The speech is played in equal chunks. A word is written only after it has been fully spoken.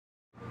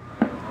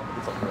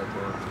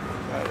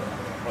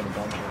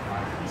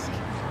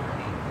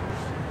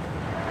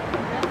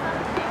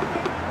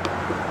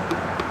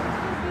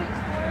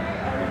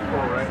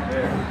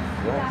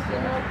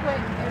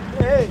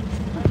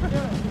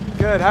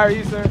Good, how are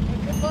you, sir?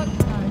 Good luck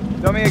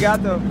tonight. Domi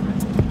Agato.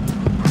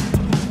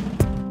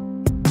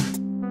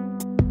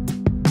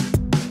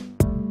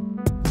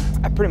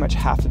 I pretty much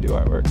have to do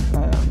artwork,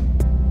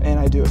 and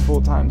I do it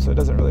full time, so it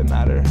doesn't really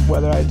matter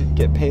whether I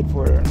get paid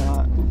for it or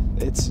not.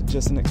 It's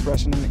just an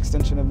expression and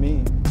extension of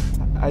me.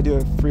 I do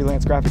a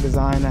freelance graphic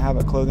design, I have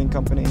a clothing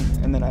company,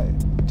 and then I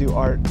do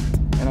art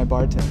and I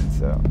bartend,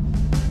 so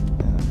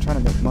I'm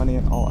trying to make money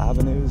in all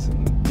avenues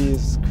and be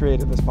as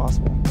creative as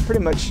possible.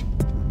 Pretty much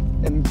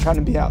am trying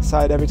to be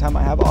outside every time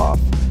I have off.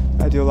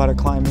 I do a lot of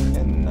climbing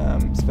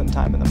and spend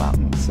time in the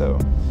mountains, so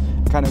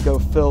kind of go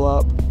fill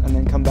up and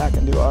then come back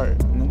and do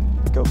art, and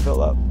then go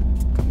fill up,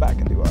 come back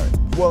and do art.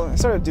 Well, I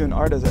started doing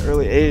art at an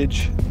early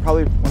age,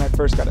 probably when I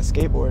first got a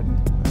skateboard.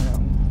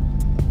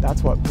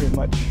 That's what pretty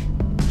much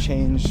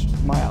changed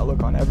my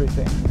outlook on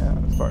everything,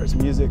 as far as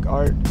music,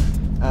 art,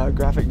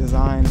 graphic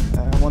design.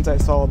 Once I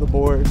saw the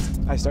boards,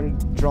 I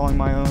started drawing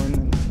my own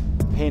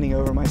and painting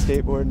over my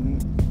skateboard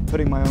and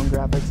putting my own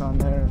graphics on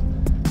there,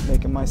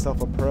 making myself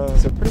a pro.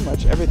 So pretty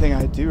much everything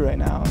I do right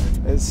now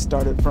is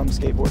started from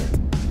skateboarding.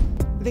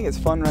 I think it's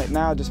fun right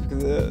now just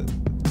because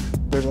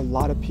there's a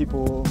lot of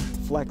people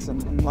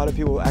flexing, and a lot of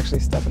people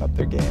actually stepping up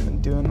their game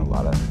and doing a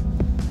lot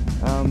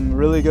of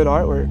really good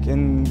artwork.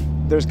 And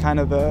there's kind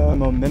of a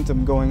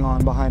momentum going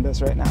on behind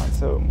us right now,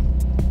 so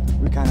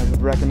we kind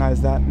of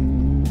recognize that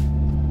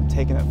and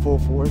taking it full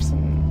force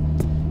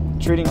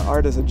and treating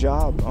art as a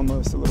job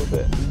almost a little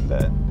bit,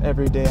 that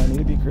every day I need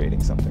to be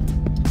creating something.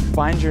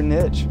 Find your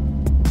niche,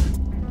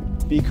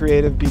 be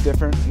creative, be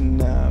different,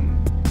 and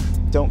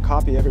don't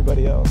copy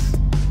everybody else.